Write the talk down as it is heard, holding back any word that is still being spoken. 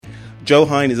Joe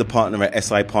Hine is a partner at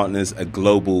SI Partners, a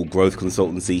global growth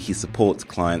consultancy. He supports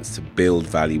clients to build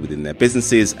value within their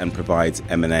businesses and provides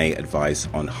M&A advice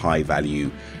on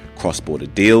high-value cross-border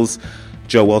deals.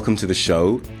 Joe, welcome to the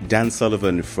show. Dan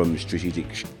Sullivan from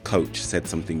Strategic Coach said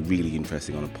something really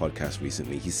interesting on a podcast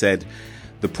recently. He said,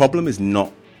 the problem is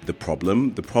not the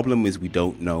problem. The problem is we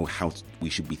don't know how we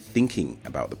should be thinking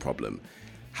about the problem.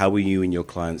 How are you and your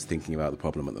clients thinking about the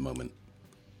problem at the moment?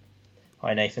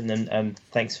 Hi, Nathan, and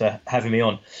thanks for having me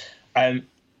on. I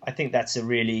think that's a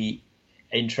really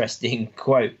interesting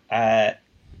quote.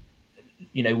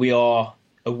 We are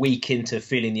a week into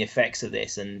feeling the effects of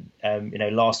this, and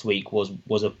last week was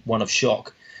one of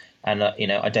shock, and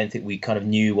I don't think we kind of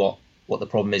knew what the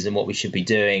problem is and what we should be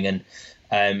doing, and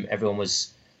everyone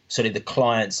was certainly the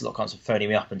clients. A lot of clients were phoning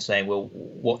me up and saying, "Well,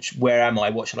 where am I?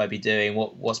 What should I be doing?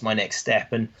 What's my next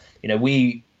step?" And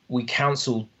we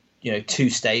counsel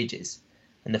two stages.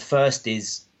 And the first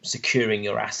is securing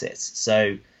your assets.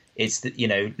 So it's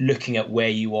looking at where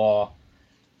you are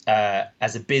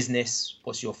as a business,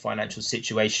 what's your financial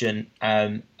situation,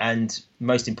 and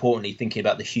most importantly, thinking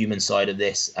about the human side of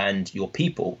this and your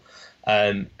people,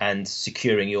 and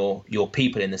securing your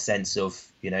people in the sense of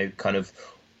kind of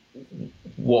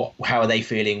how are they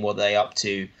feeling, what are they up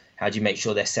to, how do you make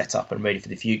sure they're set up and ready for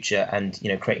the future, and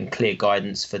creating clear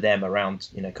guidance for them around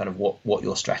kind of what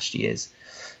your strategy is.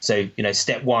 So,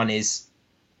 step one is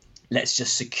let's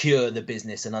just secure the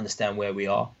business and understand where we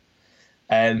are.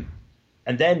 And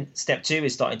then step two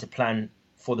is starting to plan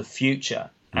for the future.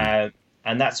 And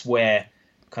that's where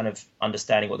kind of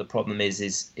understanding what the problem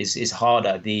is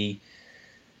harder.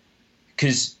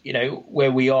 Because,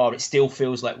 where we are, it still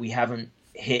feels like we haven't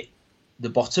hit the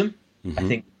bottom. Mm-hmm. I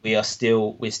think we're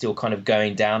still kind of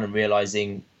going down and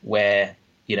realizing where,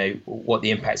 what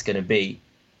the impact's going to be.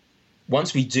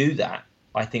 Once we do that,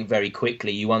 I think very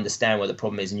quickly you understand where the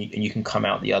problem is, and you can come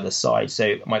out the other side.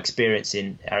 So our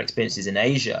experiences in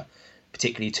Asia,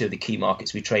 particularly two of the key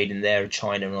markets we trade in there,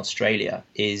 China and Australia,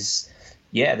 is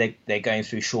they're going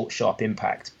through short, sharp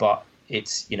impact, but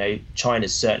it's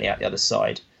China's certainly out the other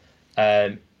side.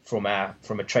 From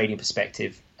a trading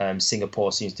perspective,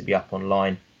 Singapore seems to be up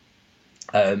online,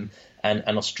 and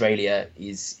Australia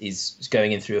is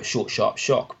going in through a short, sharp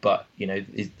shock, but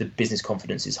the business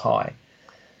confidence is high.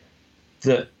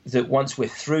 That once we're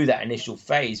through that initial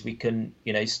phase, we can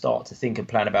start to think and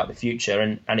plan about the future,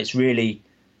 and it's really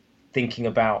thinking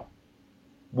about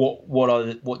what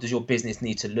does your business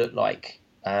need to look like,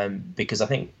 because I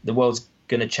think the world's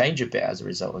going to change a bit as a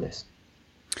result of this.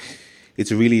 It's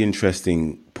a really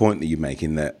interesting point that you make,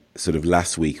 in that sort of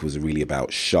last week was really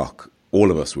about shock.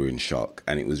 All of us were in shock,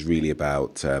 and it was really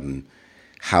about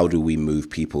how do we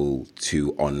move people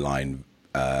to online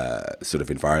sort of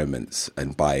environments,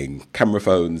 and buying camera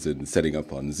phones and setting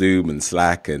up on Zoom and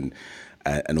Slack and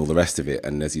all the rest of it.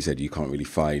 And as you said, you can't really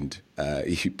find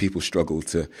people struggle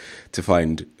to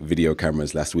find video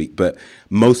cameras last week. But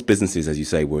most businesses, as you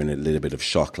say, were in a little bit of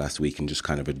shock last week and just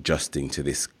kind of adjusting to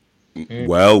this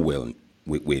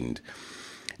whirlwind.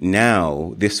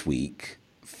 Now, this week,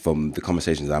 from the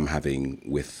conversations I'm having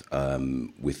with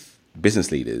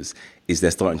business leaders, is they're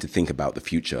starting to think about the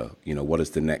future. What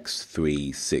does the next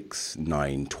 3, 6,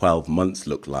 9, 12 months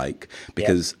look like?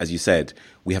 Because as you said,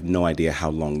 we have no idea how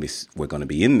long we're going to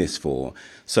be in this for.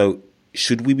 So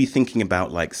should we be thinking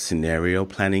about like scenario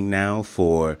planning now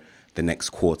for the next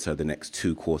quarter, the next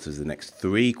 2 quarters, the next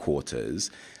 3 quarters,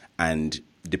 and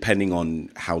depending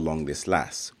on how long this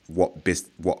lasts, what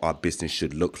our business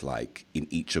should look like in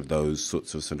each of those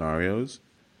sorts of scenarios?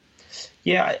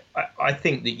 Yeah, I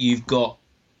think that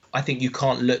I think you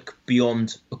can't look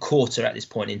beyond a quarter at this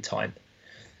point in time.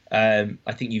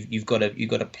 I think you've got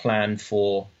to plan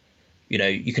for,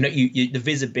 the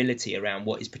visibility around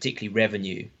what is particularly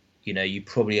revenue. You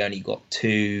probably only got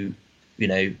 2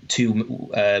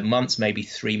 months, maybe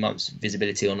 3 months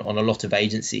visibility on a lot of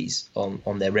agencies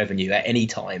on their revenue at any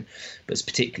time, but it's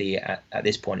particularly at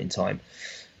this point in time.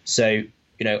 So,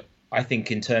 I think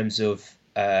in terms of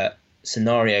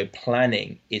scenario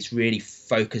planning, it's really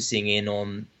focusing in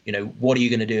on, what are you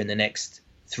going to do in the next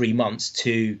 3 months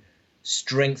to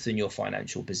strengthen your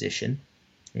financial position,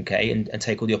 okay, and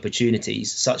take all the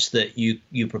opportunities such that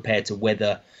you prepare to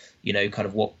weather, kind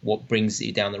of what brings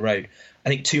you down the road. I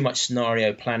think too much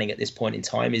scenario planning at this point in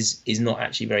time is not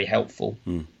actually very helpful.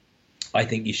 I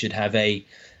think you should have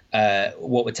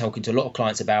what we're talking to a lot of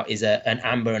clients about is an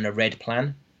amber and a red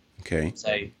plan. Okay.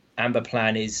 So amber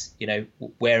plan is,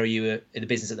 where are you in the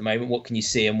business at the moment? What can you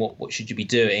see, and what should you be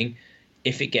doing?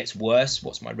 If it gets worse,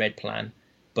 what's my red plan?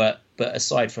 But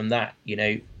aside from that,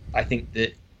 I think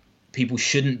that people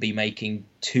shouldn't be making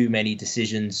too many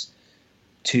decisions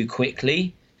too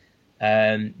quickly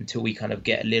until we kind of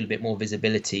get a little bit more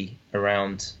visibility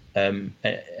around kind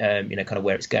of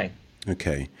where it's going.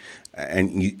 Okay.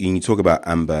 And you talk about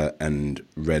amber and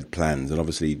red plans, and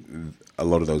obviously a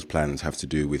lot of those plans have to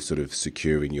do with sort of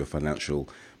securing your financial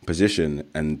position,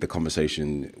 and the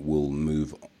conversation will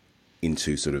move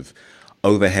into sort of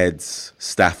overheads,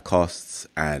 staff costs,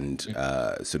 and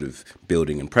sort of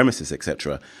building and premises,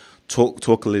 etc.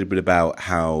 Talk a little bit about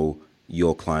how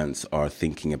your clients are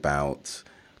thinking about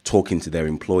talking to their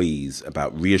employees,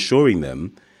 about reassuring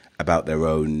them about their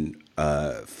own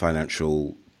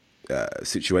financial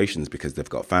situations, because they've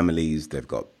got families, they've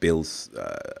got bills,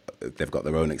 they've got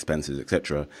their own expenses,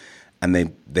 etc. And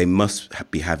they must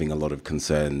be having a lot of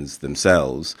concerns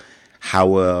themselves.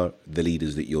 How are the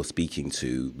leaders that you're speaking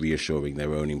to reassuring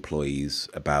their own employees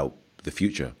about the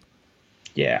future?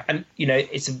 Yeah, and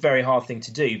it's a very hard thing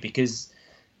to do because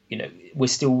we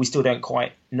still don't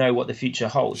quite know what the future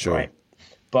holds, sure. Right?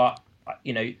 But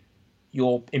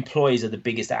your employees are the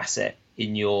biggest asset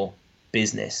in your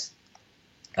business,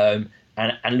 and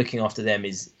looking after them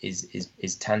is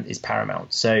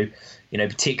paramount. So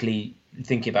particularly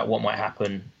thinking about what might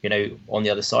happen on the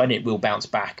other side, and it will bounce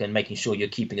back, and making sure you're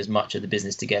keeping as much of the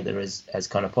business together as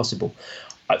kind of possible.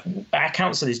 Our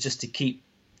counsel is just to keep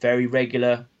very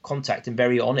regular contact and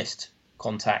very honest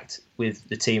contact with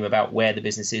the team about where the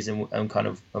business is and kind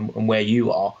of and where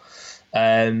you are,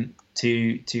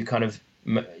 to kind of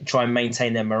try and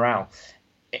maintain their morale.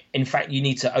 In fact, you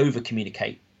need to over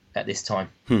communicate at this time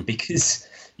because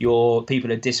your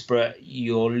people are disparate.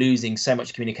 You're losing so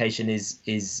much. Communication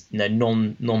is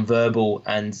non-verbal,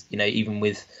 and even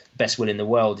with best will in the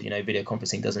world, video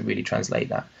conferencing doesn't really translate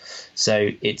that. So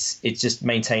it's just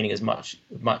maintaining as much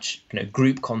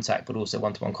group contact, but also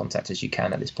one-to-one contact as you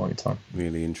can at this point in time.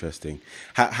 Really interesting.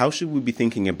 How should we be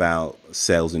thinking about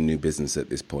sales and new business at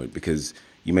this point? Because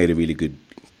you made a really good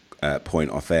point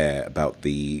off air about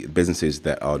the businesses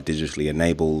that are digitally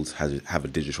enabled, have a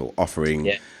digital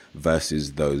offering,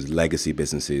 versus those legacy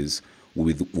businesses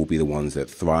will be the ones that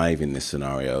thrive in this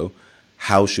scenario.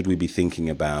 How should we be thinking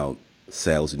about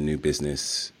sales and new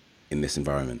business in this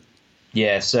environment?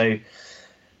 Yeah, so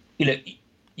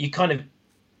you can't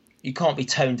be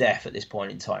tone deaf at this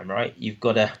point in time, right? You've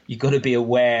got to be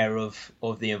aware of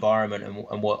the environment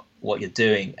and what you're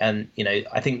doing. And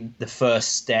I think the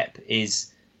first step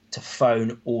is to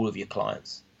phone all of your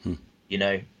clients.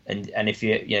 And if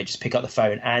you just pick up the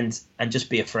phone and just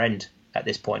be a friend at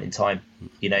this point in time.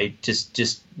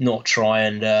 Just not try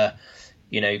and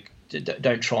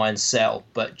don't try and sell,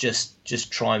 but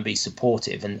just try and be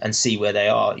supportive and see where they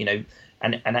are.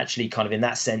 And actually, kind of in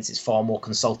that sense, it's far more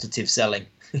consultative selling.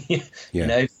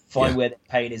 Find where their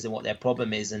pain is and what their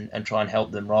problem is, and try and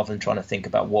help them rather than trying to think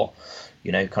about what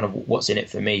kind of what's in it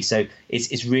for me. So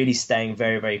it's really staying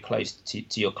very, very close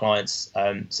to your clients.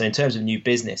 So in terms of new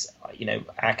business,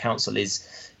 our counsel is,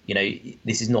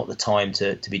 this is not the time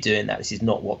to be doing that. This is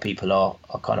not what people are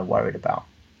kind of worried about.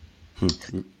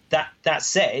 That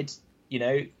said,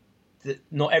 that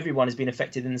not everyone has been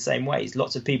affected in the same ways.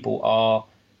 Lots of people are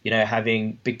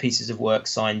having big pieces of work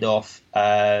signed off,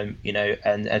 and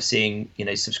are seeing,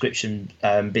 subscription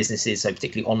businesses, so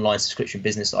particularly online subscription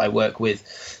business that I work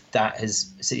with, that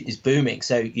is booming.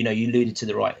 So, you alluded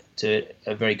to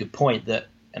a very good point that,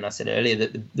 and I said earlier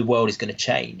that the world is going to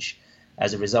change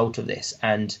as a result of this.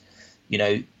 And,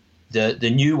 the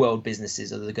new world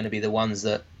businesses are going to be the ones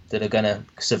that are going to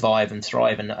survive and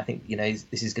thrive. And I think,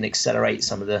 this is going to accelerate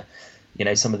some of the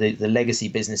legacy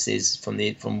businesses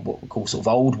from what we call sort of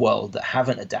old world that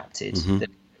haven't adapted, that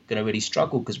are going to really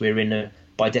struggle, because we're in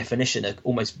by definition, an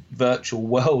almost virtual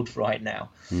world right now.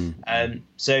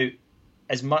 So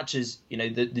as much as,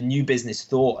 the new business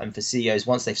thought, and for CEOs,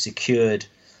 once they've secured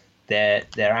their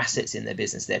assets in their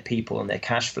business, their people and their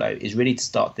cash flow, is really to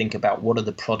start thinking about what are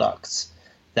the products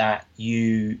that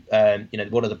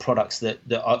what are the products that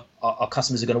our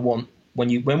customers are going to want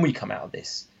when we come out of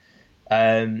this.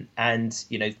 And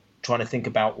trying to think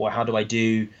about, well, how do I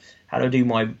do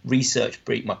my research,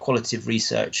 my qualitative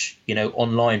research,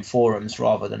 online forums,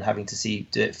 rather than having to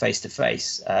do it face to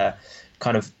face.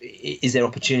 Kind of, is there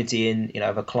opportunity in,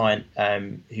 of a client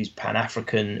who's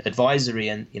Pan-African advisory,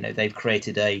 and they've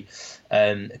created a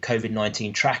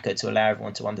COVID-19 tracker to allow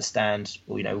everyone to understand,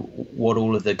 what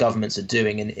all of the governments are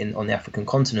doing on the African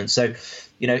continent. So,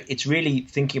 it's really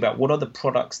thinking about what are the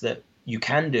products that you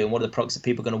can do, and what are the products that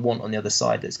people are going to want on the other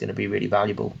side that's going to be really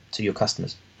valuable to your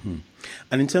customers.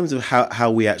 And in terms of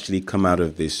how we actually come out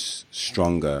of this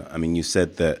stronger, I mean, you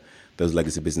said that those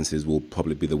legacy businesses will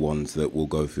probably be the ones that will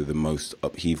go through the most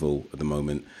upheaval at the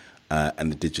moment,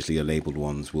 and the digitally enabled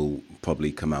ones will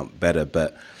probably come out better.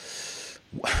 But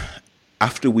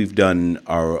After we've done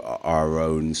our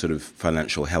own sort of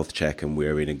financial health check and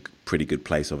we're in a pretty good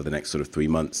place over the next sort of 3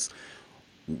 months,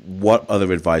 what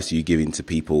other advice are you giving to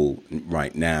people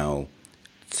right now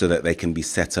so that they can be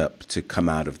set up to come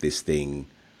out of this thing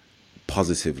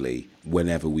positively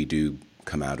whenever we do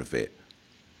come out of it?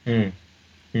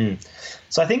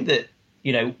 So I think that,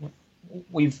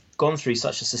 we've gone through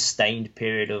such a sustained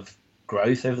period of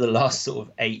growth over the last sort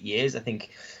of 8 years. I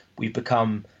think we've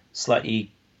become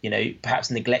slightly,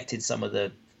 perhaps neglected some of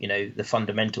the, the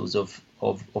fundamentals of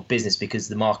business because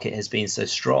the market has been so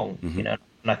strong, and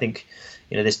I think,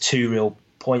 there's two real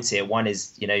points here. One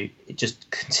is, just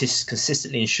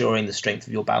consistently ensuring the strength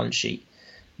of your balance sheet,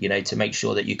 to make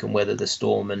sure that you can weather the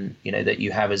storm and, that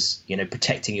you have as,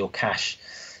 protecting your cash.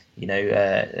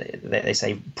 They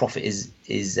say profit is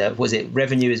was it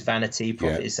revenue is vanity,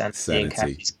 profit is sanity, and cash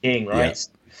is king, right?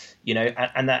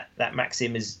 And that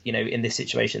maxim is, in this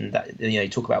situation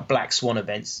that, talk about black swan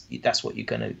events, that's what you're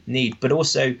going to need. But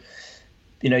also,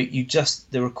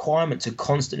 the requirement to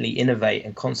constantly innovate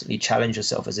and constantly challenge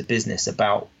yourself as a business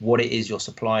about what it is you're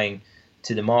supplying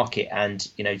to the market and,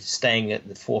 staying at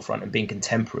the forefront and being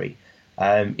contemporary.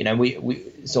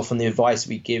 It's often the advice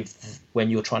we give when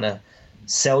you're trying to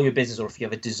sell your business, or if you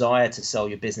have a desire to sell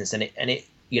your business, and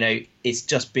it's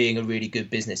just being a really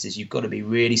good business, is you've got to be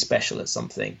really special at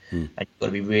something, and you've got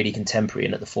to be really contemporary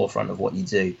and at the forefront of what you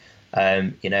do.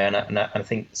 And I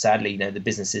think sadly, the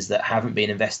businesses that haven't been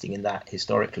investing in that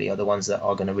historically are the ones that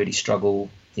are going to really struggle,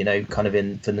 kind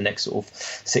of for the next sort of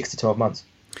 6 to 12 months.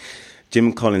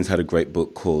 Jim Collins had a great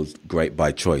book called Great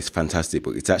by Choice. Fantastic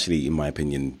book. It's actually, in my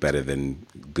opinion, better than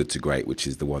Good to Great, which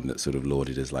is the one that's sort of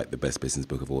lauded as like the best business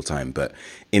book of all time. But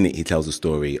in it, he tells a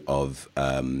story of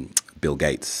Bill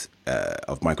Gates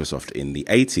of Microsoft in the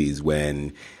 80s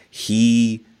when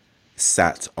he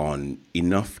sat on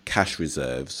enough cash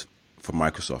reserves for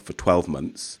Microsoft for 12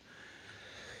 months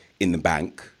in the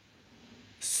bank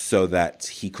so that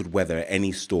he could weather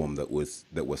any storm that was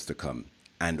to come.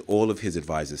 And all of his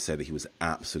advisors said that he was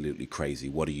absolutely crazy.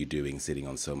 What are you doing sitting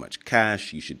on so much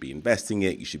cash? You should be investing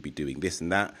it. You should be doing this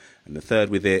and that and the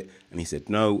third with it. And he said,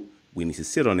 no, we need to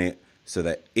sit on it so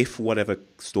that if whatever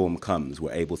storm comes,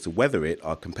 we're able to weather it.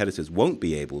 Our competitors won't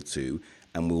be able to,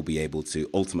 and we'll be able to.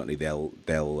 Ultimately, they'll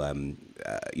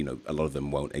a lot of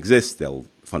them won't exist. They'll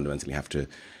fundamentally have to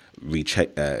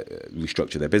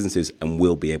restructure their businesses, and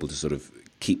we'll be able to sort of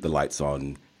keep the lights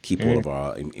on, keep all of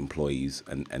our employees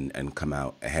and come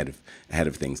out ahead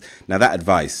of things. Now, that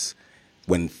advice,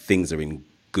 when things are in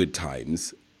good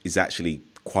times, is actually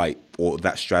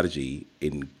that strategy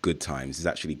in good times is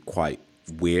actually quite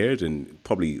weird, and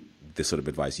probably the sort of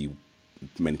advice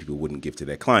many people wouldn't give to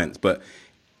their clients. But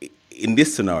in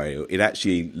this scenario, it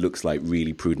actually looks like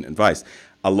really prudent advice.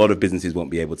 A lot of businesses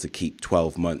won't be able to keep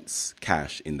 12 months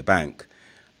cash in the bank.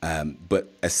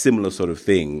 But a similar sort of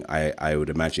thing, I would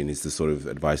imagine, is the sort of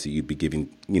advice that you'd be giving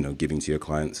to your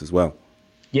clients as well.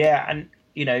 Yeah, and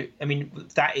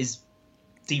that is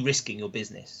de-risking your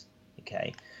business,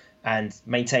 okay? And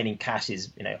maintaining cash is,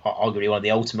 arguably one of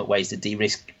the ultimate ways to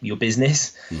de-risk your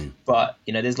business. But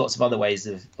there's lots of other ways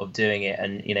of doing it,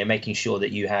 and making sure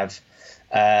that you have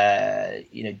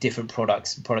different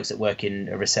products that work in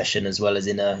a recession as well as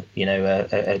in a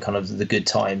kind of the good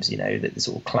times, the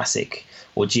sort of classic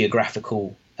or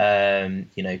geographical,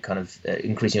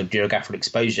 increasing your geographical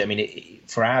exposure. I mean,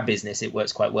 for our business, it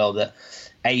works quite well that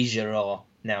Asia are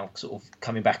now sort of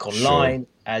coming back online,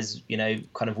 as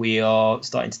kind of we are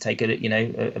starting to take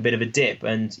a bit of a dip,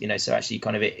 and so actually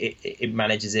kind of it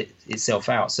manages itself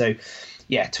out. So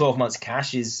yeah, 12 months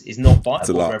cash is not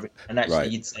viable for everyone. And actually,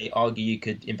 you'd argue you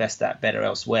could invest that better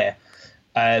elsewhere.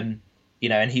 And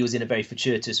he was in a very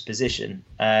fortuitous position.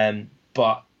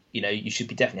 But you should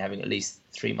be definitely having at least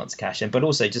 3 months cash. But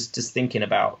also just thinking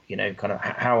about, kind of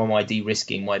how am I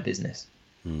de-risking my business?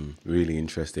 Really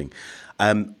interesting.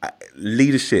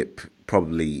 Leadership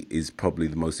is probably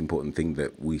the most important thing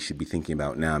that we should be thinking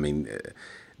about now. I mean,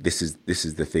 this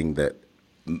is the thing that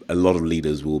a lot of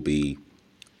leaders will be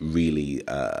really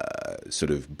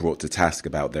sort of brought to task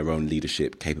about their own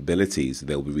leadership capabilities.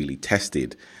 They'll be really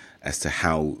tested as to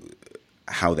how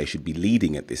they should be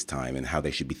leading at this time and how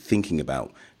they should be thinking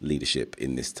about leadership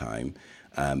in this time,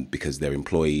 because their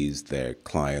employees, their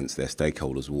clients, their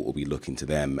stakeholders will be looking to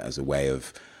them as a way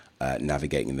of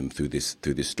navigating them through this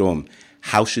storm.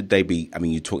 How should they be? I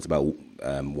mean, you talked about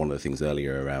one of the things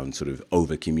earlier around sort of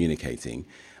over communicating,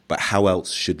 but how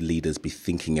else should leaders be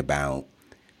thinking about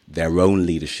their own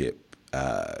leadership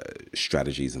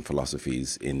strategies and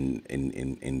philosophies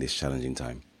in this challenging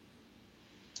time?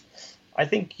 I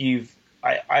think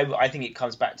I think it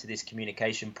comes back to this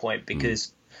communication point,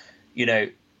 because you know,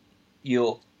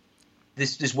 you're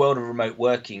this world of remote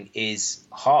working is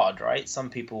hard, right? Some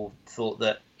people thought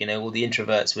that, you know, all the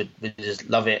introverts would just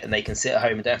love it and they can sit at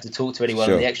home and don't have to talk to anyone.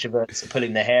 Sure. And the extroverts are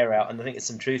pulling their hair out. And I think there's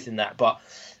some truth in that. But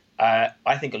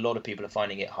I think a lot of people are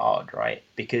finding it hard, right?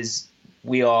 Because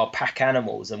we are pack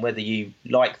animals, and whether you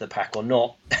like the pack or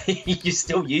not, you're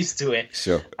still used to it.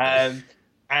 Sure.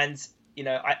 And, you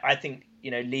know, I think,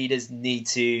 you know, leaders need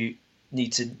to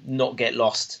not get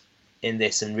lost in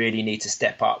this and really need to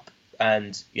step up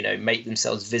and, you know, make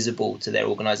themselves visible to their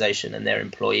organization and their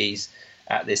employees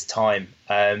at this time.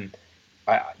 I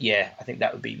think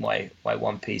that would be my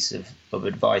one piece of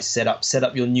advice. Set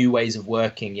up your new ways of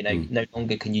working. You know, no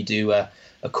longer can you do a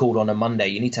call on a Monday.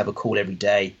 You need to have a call every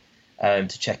day to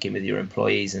check in with your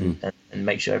employees and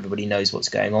make sure everybody knows what's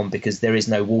going on, because there is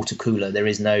no water cooler. There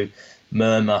is no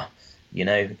murmur, you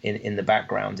know, in the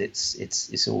background.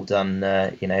 It's all done.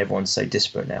 You know, everyone's so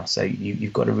disparate now. So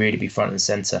you've got to really be front and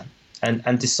center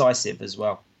and decisive as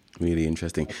well. Really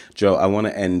interesting. Joe, I want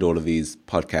to end all of these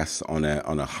podcasts on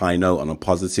a high note, on a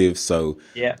positive. So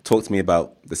talk to me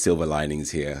about the silver linings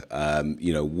here.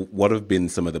 You know, what have been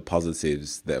some of the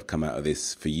positives that have come out of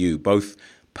this for you, both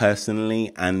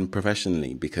personally and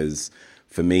professionally? Because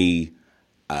for me,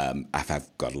 I've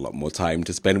got a lot more time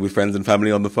to spend with friends and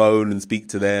family on the phone and speak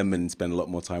to them, and spend a lot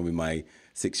more time with my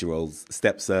 6-year-old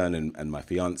stepson and my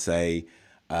fiance.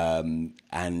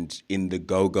 And in the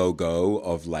go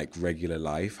of like regular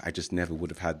life, I just never would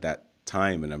have had that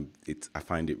time. And I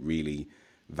find it really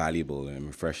valuable and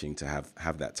refreshing to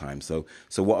have that time. So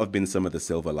what have been some of the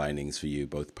silver linings for you,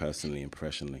 both personally and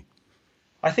professionally?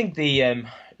 I think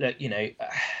look, you know,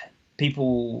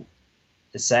 people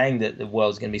are saying that the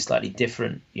world's going to be slightly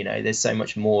different. You know, there's so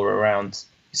much more around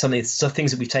some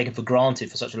things that we've taken for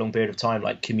granted for such a long period of time,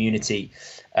 like community,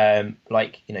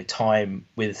 like, you know, time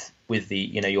with the,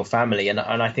 you know, your family. And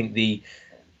I think the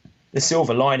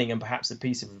silver lining, and perhaps a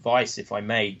piece of advice, if I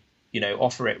may, you know,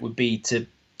 offer it, would be to,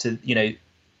 you know,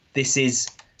 this is,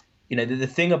 you know, the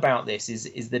thing about this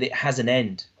is that it has an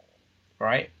end,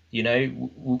 right? You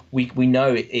know, we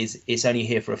know it's only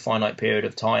here for a finite period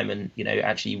of time, and, you know,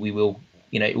 actually we will,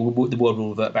 you know, the world will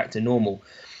revert back to normal.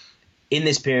 In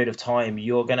this period of time,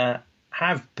 you're going to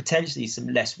have potentially some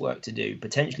less work to do,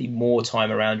 potentially more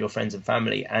time around your friends and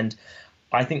family. And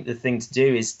I think the thing to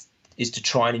do is to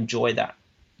try and enjoy that,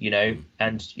 you know,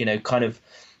 and, you know, kind of,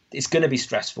 it's going to be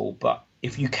stressful, but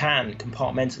if you can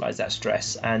compartmentalize that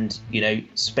stress and, you know,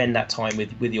 spend that time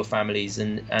with your families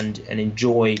and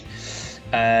enjoy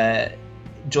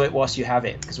it whilst you have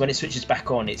it, because when it switches back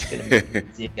on, it's going to be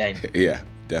easy again. Yeah,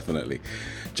 definitely.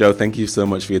 Joe, thank you so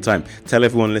much for your time. Tell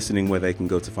everyone listening where they can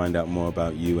go to find out more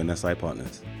about you and SI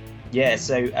Partners. Yeah,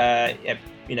 so,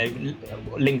 you know,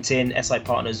 LinkedIn, SI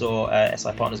Partners, or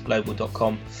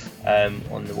sipartnersglobal.com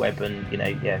on the web. And, you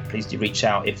know, please do reach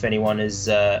out if anyone has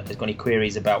got any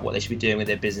queries about what they should be doing with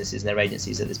their businesses and their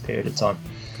agencies at this period of time.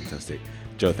 Fantastic.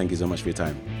 Joe, thank you so much for your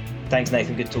time. Thanks,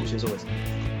 Nathan. Good to talk to you as always.